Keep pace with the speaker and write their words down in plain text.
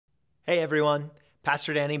Hey everyone,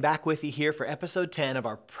 Pastor Danny back with you here for episode 10 of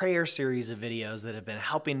our prayer series of videos that have been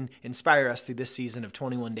helping inspire us through this season of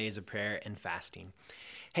 21 days of prayer and fasting.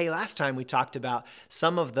 Hey, last time we talked about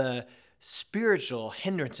some of the spiritual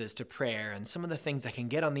hindrances to prayer and some of the things that can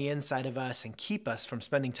get on the inside of us and keep us from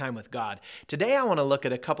spending time with God. Today I want to look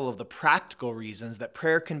at a couple of the practical reasons that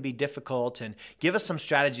prayer can be difficult and give us some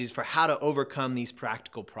strategies for how to overcome these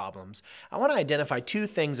practical problems. I want to identify two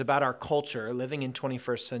things about our culture living in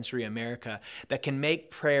 21st century America that can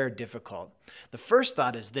make prayer difficult. The first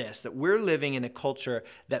thought is this, that we're living in a culture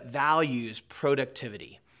that values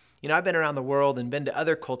productivity. You know, I've been around the world and been to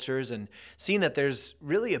other cultures and seen that there's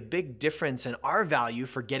really a big difference in our value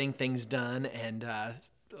for getting things done and a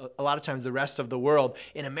lot of times the rest of the world.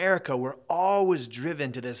 In America, we're always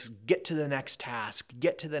driven to this get to the next task,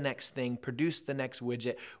 get to the next thing, produce the next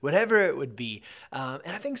widget, whatever it would be. And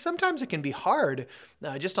I think sometimes it can be hard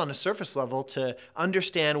just on a surface level to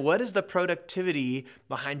understand what is the productivity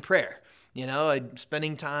behind prayer. You know,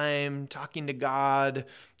 spending time talking to God,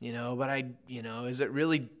 but is it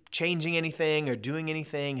really changing anything or doing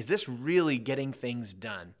anything? Is this really getting things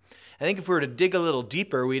done? I think if we were to dig a little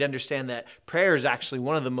deeper, we'd understand that prayer is actually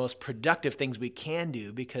one of the most productive things we can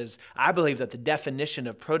do, because I believe that the definition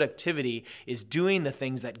of productivity is doing the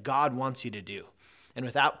things that God wants you to do. And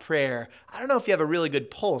without prayer, I don't know if you have a really good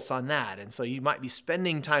pulse on that. And so you might be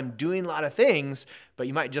spending time doing a lot of things, but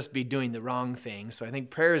you might just be doing the wrong things. So I think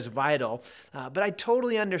prayer is vital. But I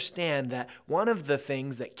totally understand that one of the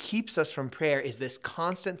things that keeps us from prayer is this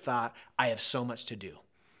constant thought, I have so much to do.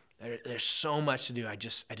 There's so much to do. I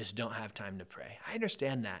just don't have time to pray. I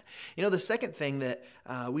understand that. You know, the second thing that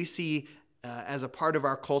we see as a part of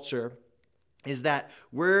our culture is that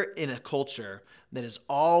we're in a culture that is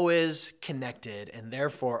always connected and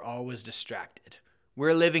therefore always distracted.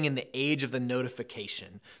 We're living in the age of the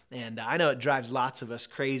notification. And I know it drives lots of us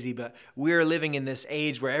crazy, but we're living in this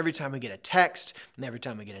age where every time we get a text, and every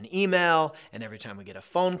time we get an email, and every time we get a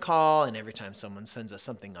phone call, and every time someone sends us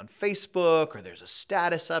something on Facebook, or there's a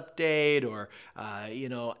status update, or,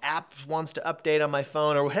 app wants to update on my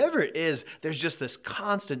phone, or whatever it is, there's just this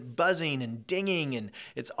constant buzzing and dinging, and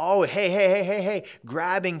it's always, hey,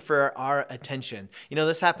 grabbing for our attention. You know,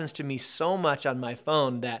 this happens to me so much on my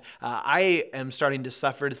phone that I am starting to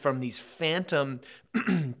suffer from these phantom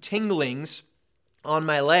tinglings on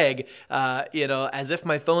my leg, as if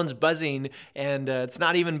my phone's buzzing, and it's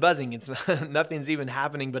not even buzzing. It's nothing's even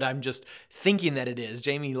happening, but I'm just thinking that it is.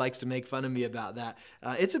 Jamie likes to make fun of me about that.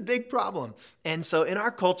 It's a big problem. And so in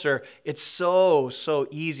our culture, it's so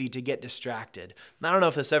easy to get distracted. I don't know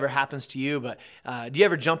if this ever happens to you, but do you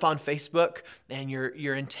ever jump on Facebook and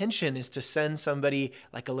your intention is to send somebody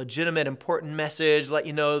like a legitimate, important message, let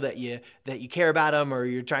you know that you care about them, or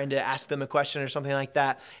you're trying to ask them a question or something like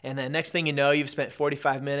that. And then next thing you know, you've spent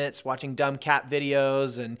 45 minutes watching dumb cat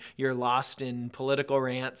videos and you're lost in political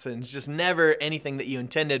rants, and it's just never anything that you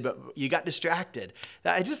intended, but you got distracted.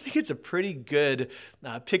 I just think it's a pretty good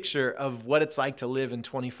picture of what it's like to live in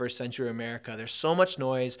 21st century America. There's so much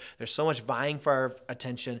noise, there's so much vying for our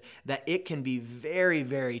attention that it can be very,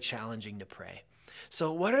 very challenging to pray.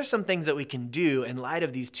 So what are some things that we can do in light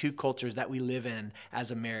of these two cultures that we live in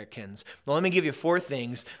as Americans? Well, let me give you 4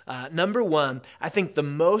 things. Number 1, I think the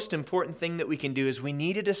most important thing that we can do is we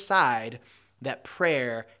need to decide that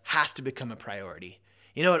prayer has to become a priority.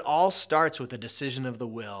 You know, it all starts with a decision of the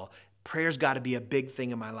will. Prayer's got to be a big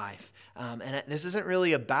thing in my life. And this isn't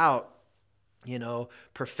really about,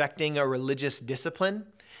 perfecting a religious discipline.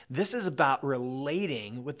 This is about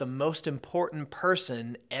relating with the most important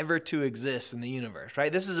person ever to exist in the universe,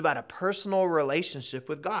 right? This is about a personal relationship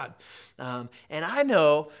with God. And I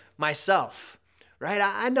know myself, right?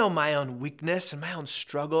 I know my own weakness and my own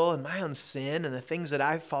struggle and my own sin and the things that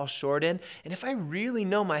I fall short in. And if I really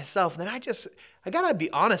know myself, then I gotta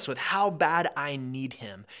be honest with how bad I need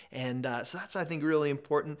Him. And so that's, I think, really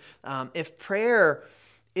important. If prayer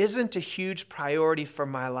isn't a huge priority for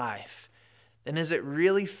my life, then is it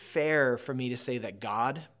really fair for me to say that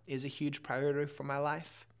God is a huge priority for my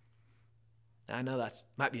life? I know that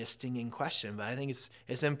might be a stinging question, but I think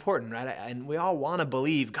it's important, right? And we all want to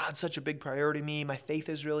believe God's such a big priority to me. My faith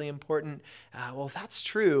is really important. Well, if that's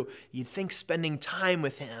true, you'd think spending time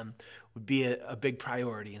with Him would be a big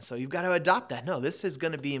priority. And so you've got to adopt that. No, this is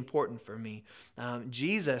going to be important for me.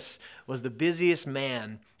 Jesus was the busiest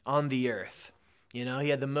man on the earth. You know, He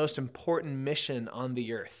had the most important mission on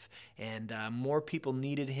the earth, and more people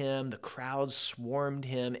needed Him. The crowds swarmed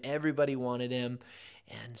Him. Everybody wanted Him.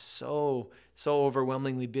 and so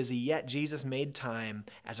overwhelmingly busy, yet Jesus made time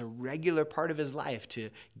as a regular part of his life to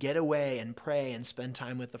get away and pray and spend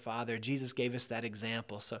time with the Father. Jesus gave us that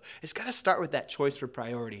example. So it's got to start with that choice for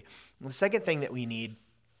priority. And the second thing that we need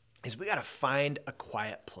is we got to find a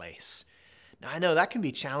quiet place. Now, I know that can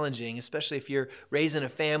be challenging, especially if you're raising a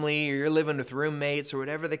family or you're living with roommates or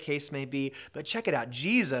whatever the case may be. But check it out.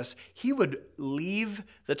 Jesus, he would leave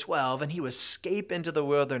the 12 and he would escape into the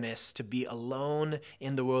wilderness to be alone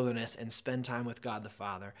in the wilderness and spend time with God the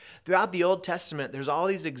Father. Throughout the Old Testament, there's all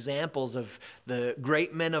these examples of the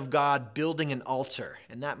great men of God building an altar.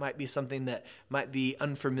 And that might be something that might be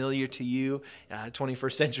unfamiliar to you,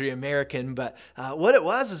 21st century American. But what it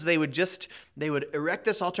was is they would erect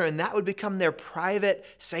this altar, and that would become their private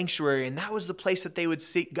sanctuary, and that was the place that they would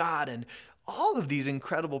seek God. And all of these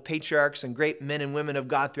incredible patriarchs and great men and women of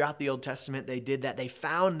God throughout the Old Testament, they did that. They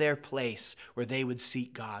found their place where they would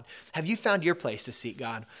seek God. Have you found your place to seek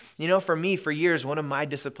God? You know, for me, for years, one of my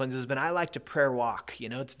disciplines has been I like to prayer walk. You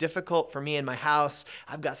know, it's difficult for me in my house.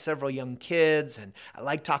 I've got several young kids, and I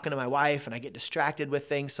like talking to my wife, and I get distracted with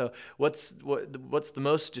things. So what's the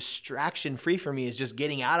most distraction-free for me is just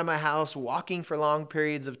getting out of my house, walking for long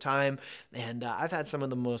periods of time. And I've had some of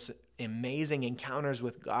the most amazing encounters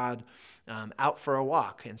with God out for a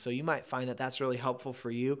walk. And so you might find that that's really helpful for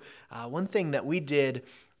you. One thing that we did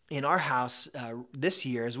in our house this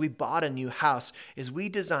year as we bought a new house is we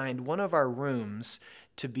designed one of our rooms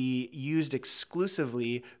to be used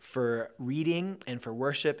exclusively for reading and for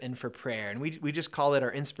worship and for prayer. And we just call it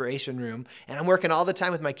our inspiration room. And I'm working all the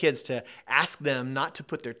time with my kids to ask them not to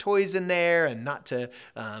put their toys in there and not to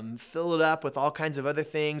fill it up with all kinds of other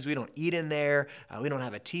things. We don't eat in there. We don't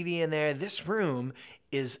have a TV in there. This room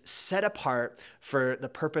is set apart for the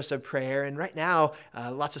purpose of prayer. And right now,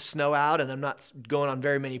 lots of snow out, and I'm not going on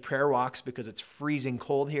very many prayer walks because it's freezing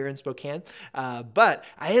cold here in Spokane. But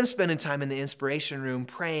I am spending time in the inspiration room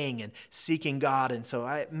praying and seeking God. And so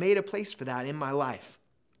I made a place for that in my life.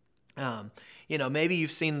 You know, maybe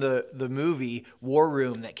you've seen the movie War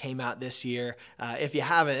Room that came out this year. If you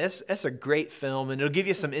haven't, it's a great film, and it'll give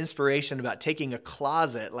you some inspiration about taking a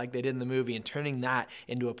closet like they did in the movie and turning that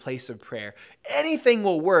into a place of prayer. Anything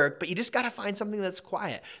will work, but you just got to find something that's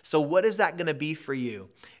quiet. So what is that going to be for you?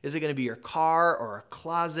 Is it going to be your car or a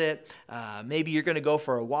closet? Maybe you're going to go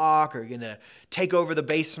for a walk, or you're going to take over the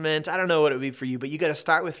basement. I don't know what it would be for you, but you got to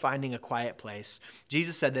start with finding a quiet place.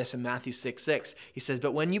 Jesus said this in Matthew 6:6. He says,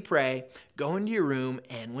 "But when you pray, go into your room,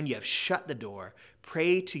 and when you have shut the door,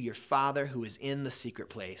 pray to your Father who is in the secret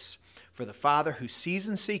place. For the Father who sees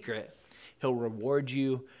in secret, he'll reward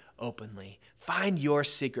you openly." Find your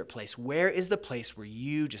secret place. Where is the place where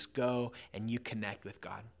you just go and you connect with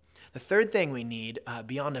God? The third thing we need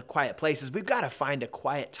beyond a quiet place is we've got to find a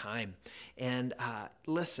quiet time. And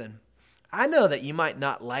listen, I know that you might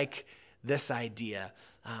not like this idea,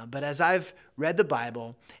 but as I've read the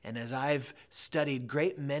Bible and as I've studied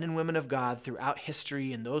great men and women of God throughout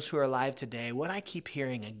history and those who are alive today, what I keep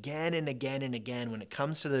hearing again and again and again when it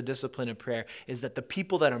comes to the discipline of prayer is that the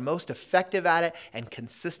people that are most effective at it and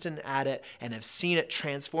consistent at it and have seen it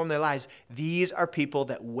transform their lives, these are people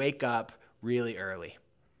that wake up really early.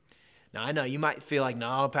 Now, I know you might feel like,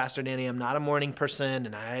 no, Pastor Danny, I'm not a morning person,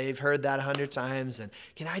 and I've heard that 100 times. And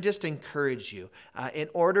can I just encourage you, in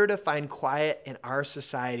order to find quiet in our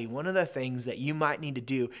society, one of the things that you might need to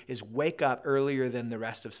do is wake up earlier than the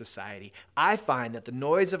rest of society. I find that the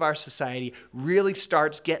noise of our society really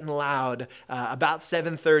starts getting loud about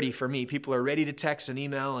 7:30 for me. People are ready to text and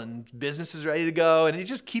email, and business is ready to go, and it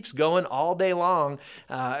just keeps going all day long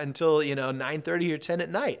until 9:30 or 10 at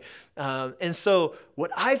night. And so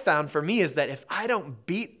what I found for me is that if I don't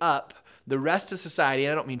beat up the rest of society,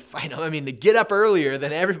 and I don't mean fight them, I mean to get up earlier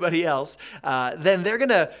than everybody else, then they're going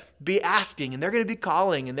to be asking, and they're going to be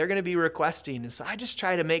calling, and they're going to be requesting. And so I just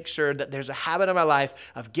try to make sure that there's a habit in my life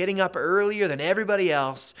of getting up earlier than everybody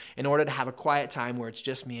else in order to have a quiet time where it's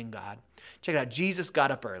just me and God. Check it out. Jesus got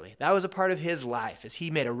up early. That was a part of his life, as he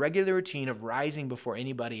made a regular routine of rising before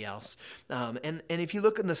anybody else. And if you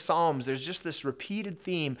look in the Psalms, there's just this repeated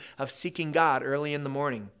theme of seeking God early in the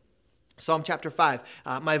morning. Psalm chapter 5,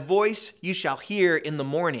 "My voice you shall hear in the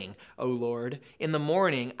morning, O Lord. In the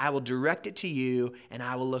morning I will direct it to you, and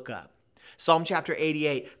I will look up." Psalm chapter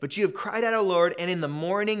 88, "But you have cried out, O Lord, and in the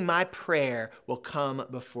morning my prayer will come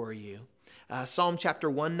before you." Psalm chapter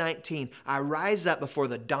 119, "I rise up before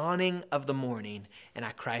the dawning of the morning, and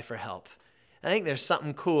I cry for help." I think there's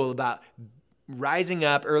something cool about rising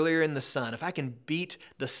up earlier in the sun. If I can beat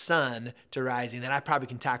the sun to rising, then I probably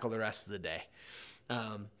can tackle the rest of the day.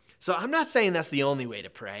 So I'm not saying that's the only way to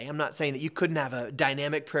pray. I'm not saying that you couldn't have a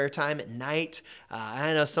dynamic prayer time at night.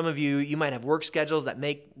 I know some of you might have work schedules that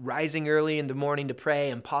make rising early in the morning to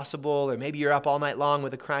pray impossible, or maybe you're up all night long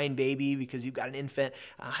with a crying baby because you've got an infant.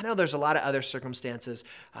 I know there's a lot of other circumstances,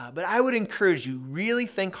 but I would encourage you, really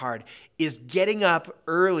think hard. Is getting up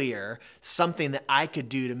earlier something that I could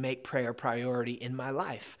do to make prayer a priority in my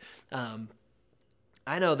life?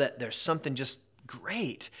 I know that there's something just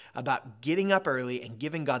great about getting up early and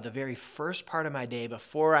giving God the very first part of my day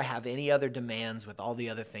before I have any other demands with all the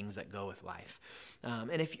other things that go with life.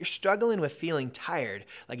 And if you're struggling with feeling tired,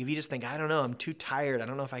 like if you just think, I don't know, I'm too tired, I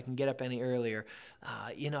don't know if I can get up any earlier,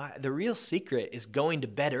 the real secret is going to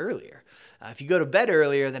bed earlier. If you go to bed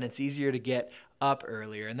earlier, then it's easier to get up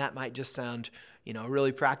earlier. And that might just sound,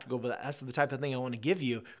 really practical, but that's the type of thing I want to give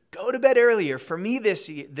you. Go to bed earlier. For me,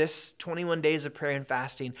 this 21 days of prayer and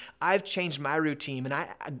fasting, I've changed my routine, and I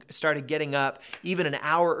started getting up even an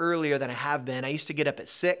hour earlier than I have been. I used to get up at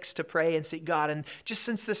 6 to pray and seek God, and just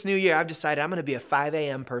since this new year, I've decided I'm going to be a 5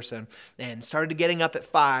 a.m. person, and started getting up at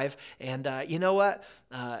 5, and you know what?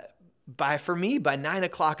 For me, by 9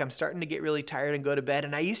 o'clock, I'm starting to get really tired and go to bed,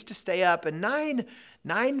 and I used to stay up, and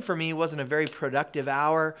 9 for me wasn't a very productive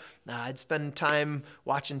hour. I'd spend time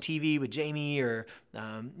watching TV with Jamie or,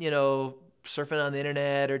 surfing on the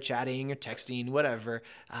internet or chatting or texting, whatever.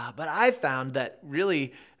 But I've found that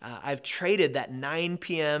really I've traded that 9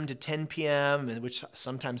 p.m. to 10 p.m., which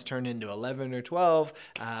sometimes turned into 11 or 12,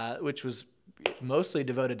 which was mostly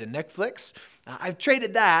devoted to Netflix. I've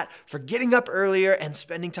traded that for getting up earlier and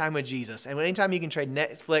spending time with Jesus. And anytime you can trade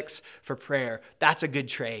Netflix for prayer, that's a good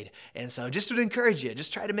trade. And so just would encourage you,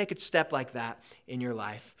 just try to make a step like that in your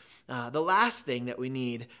life. The last thing that we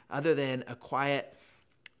need, other than a quiet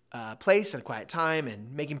place and a quiet time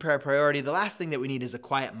and making prayer a priority, the last thing that we need is a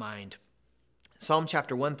quiet mind. Psalm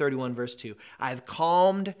chapter 131, verse 2, I have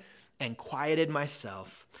calmed and quieted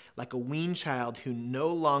myself like a weaned child who no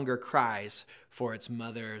longer cries for its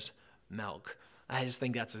mother's milk. I just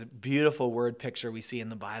think that's a beautiful word picture we see in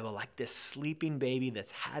the Bible, like this sleeping baby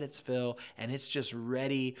that's had its fill and it's just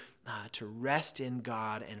ready to rest in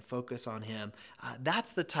God and focus on Him.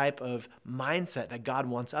 That's the type of mindset that God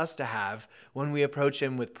wants us to have when we approach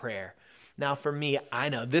Him with prayer. Now, for me, I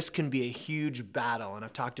know this can be a huge battle, and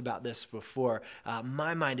I've talked about this before.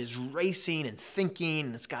 My mind is racing and thinking,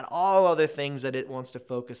 and it's got all other things that it wants to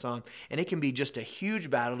focus on, and it can be just a huge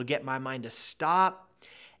battle to get my mind to stop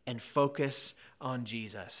and focus on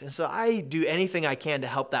Jesus. And so I do anything I can to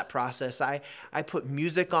help that process. I put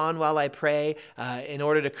music on while I pray in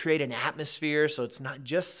order to create an atmosphere so it's not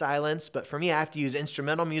just silence. But for me, I have to use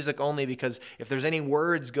instrumental music only because if there's any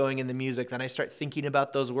words going in the music, then I start thinking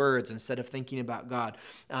about those words instead of thinking about God.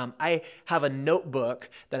 I have a notebook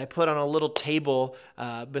that I put on a little table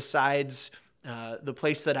besides the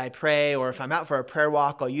place that I pray, or if I'm out for a prayer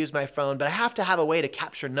walk, I'll use my phone, but I have to have a way to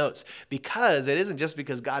capture notes because it isn't just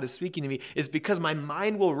because God is speaking to me, it's because my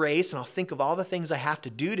mind will race and I'll think of all the things I have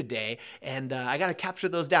to do today, and I got to capture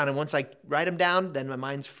those down, and once I write them down, then my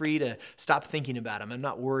mind's free to stop thinking about them. I'm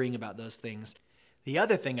not worrying about those things. The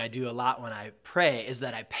other thing I do a lot when I pray is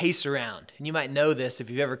that I pace around. And you might know this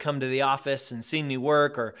if you've ever come to the office and seen me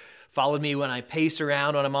work or followed me when I pace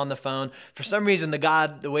around when I'm on the phone. For some reason,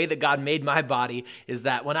 the way that God made my body is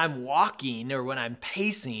that when I'm walking or when I'm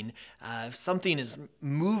pacing, if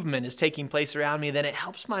movement is taking place around me, then it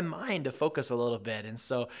helps my mind to focus a little bit. And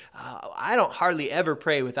so I don't hardly ever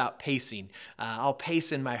pray without pacing. I'll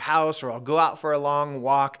pace in my house or I'll go out for a long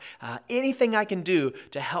walk. Anything I can do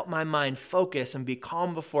to help my mind focus and be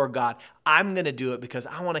calm before God, I'm going to do it because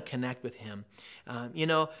I want to connect with Him.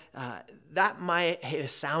 That might have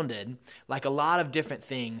sounded like a lot of different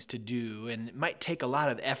things to do, and it might take a lot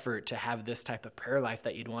of effort to have this type of prayer life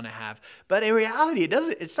that you'd want to have. But in reality,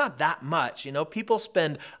 it's not that much. People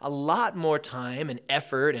spend a lot more time and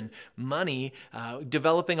effort and money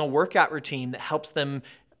developing a workout routine that helps them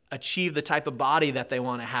achieve the type of body that they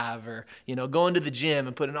want to have, or going to the gym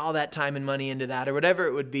and putting all that time and money into that, or whatever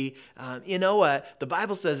it would be. You know what? The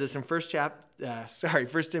Bible says this in 1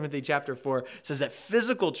 Timothy chapter 4 says that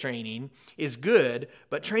physical training is good,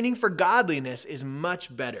 but training for godliness is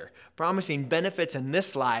much better, promising benefits in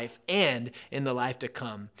this life and in the life to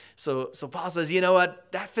come. So Paul says, you know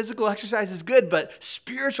what? That physical exercise is good, but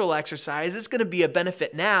spiritual exercise is going to be a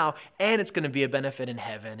benefit now, and it's going to be a benefit in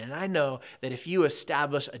heaven. And I know that if you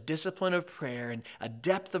establish a discipline of prayer and a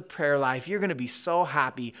depth of prayer life, you're going to be so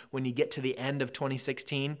happy when you get to the end of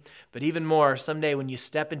 2016. But even more, someday when you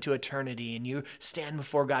step into eternity and you stand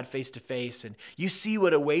before God face to face and you see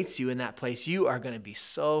what awaits you in that place, you are going to be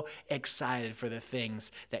so excited for the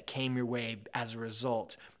things that came your way as a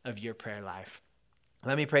result of your prayer life.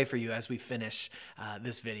 Let me pray for you as we finish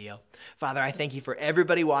this video. Father, I thank you for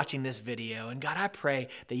everybody watching this video. And God, I pray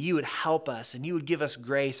that you would help us and you would give us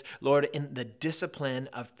grace, Lord, in the discipline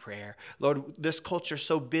of prayer. Lord, this culture is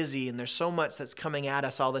so busy and there's so much that's coming at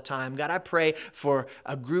us all the time. God, I pray for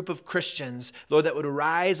a group of Christians, Lord, that would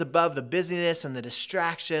rise above the busyness and the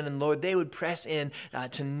distraction. And Lord, they would press in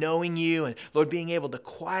to knowing you and, Lord, being able to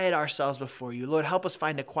quiet ourselves before you. Lord, help us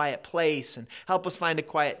find a quiet place and help us find a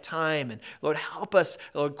quiet time. And Lord, help us,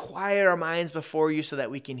 Lord, quiet our minds before you so that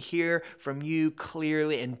we can hear from you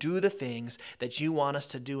clearly and do the things that you want us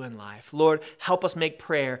to do in life. Lord, help us make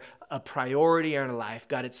prayer a priority in our life.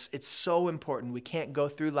 God, it's so important. We can't go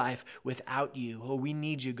through life without you. Oh, we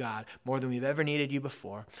need you, God, more than we've ever needed you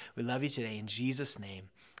before. We love you today. In Jesus' name,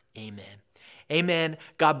 amen. Amen.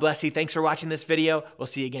 God bless you. Thanks for watching this video. We'll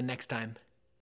see you again next time.